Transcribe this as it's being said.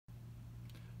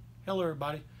Hello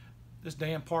everybody, this is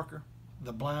Dan Parker,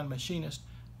 the Blind Machinist,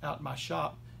 out in my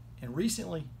shop, and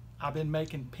recently I've been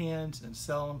making pins and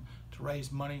selling them to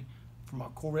raise money for my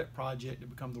Corvette project to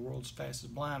become the world's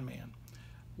fastest blind man.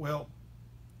 Well,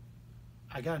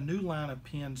 I got a new line of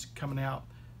pins coming out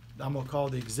that I'm going to call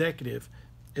the Executive.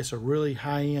 It's a really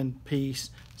high-end piece.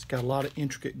 It's got a lot of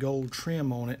intricate gold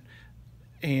trim on it,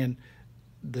 and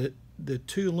the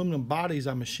two aluminum bodies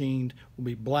I machined will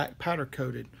be black powder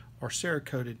coated or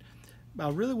Cerakoted. But I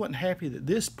really wasn't happy that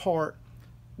this part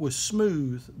was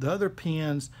smooth. The other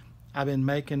pins I've been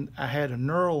making, I had a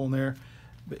knurl on there,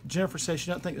 but Jennifer says she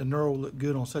doesn't think the knurl will look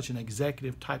good on such an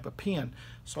Executive type of pin.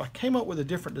 So I came up with a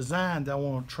different design that I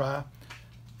want to try.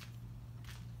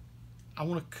 I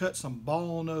want to cut some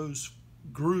ball nose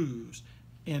grooves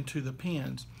into the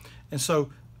pins. And so,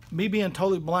 me being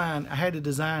totally blind, I had to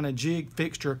design a jig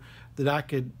fixture that I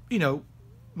could,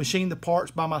 machine the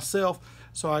parts by myself.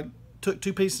 So I took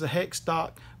two pieces of hex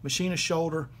stock, machined a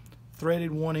shoulder,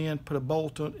 threaded one end, put a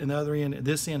bolt on the other end, and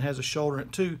this end has a shoulder in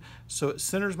it too. So it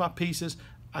centers my pieces.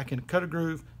 I can cut a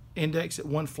groove, index it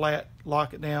one flat,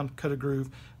 lock it down, cut a groove.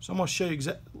 So I'm going to show you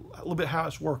a little bit how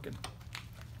it's working.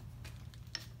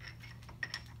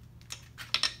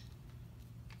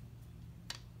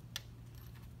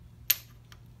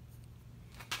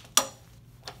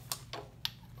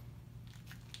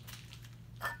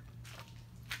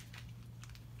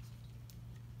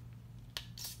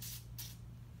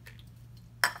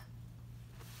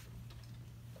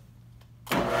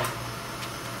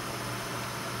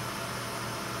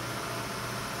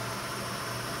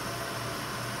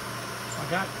 I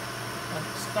got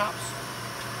stops,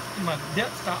 my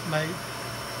depth stop made.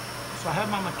 So I have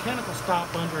my mechanical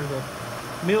stop under the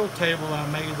mill table I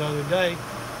made the other day.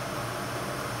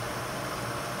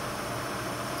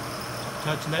 So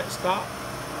touching that stop,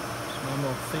 so I'm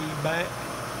going to feed back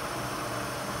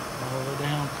all the way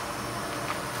down.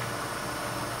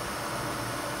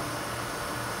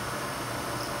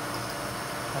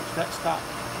 Touch that stop.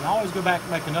 And I always go back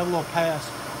and make another little pass.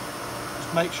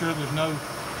 Just make sure there's no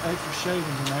extra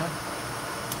shavings in there.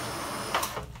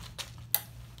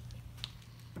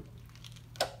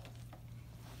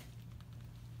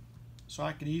 So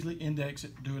I could easily index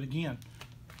it and do it again.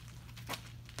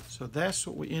 So that's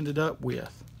what we ended up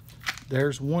with.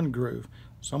 There's one groove.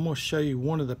 So I'm going to show you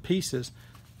one of the pieces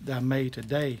that I made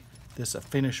today that's a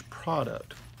finished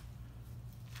product.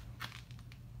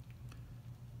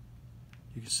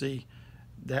 You can see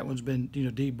that one's been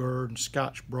deburred and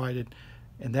scotch brighted,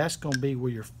 and that's going to be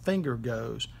where your finger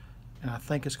goes. And I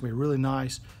think it's going to be really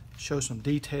nice, show some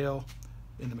detail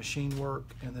in the machine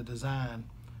work and the design.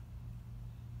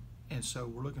 And so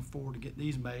we're looking forward to get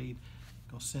these made.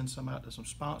 Going to send some out to some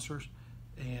sponsors,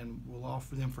 and we'll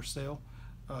offer them for sale.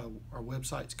 Our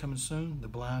website's coming soon,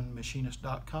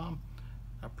 theblindmachinist.com.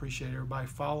 I appreciate everybody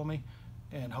following me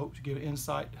and hope to give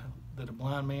insight that a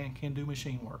blind man can do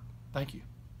machine work. Thank you.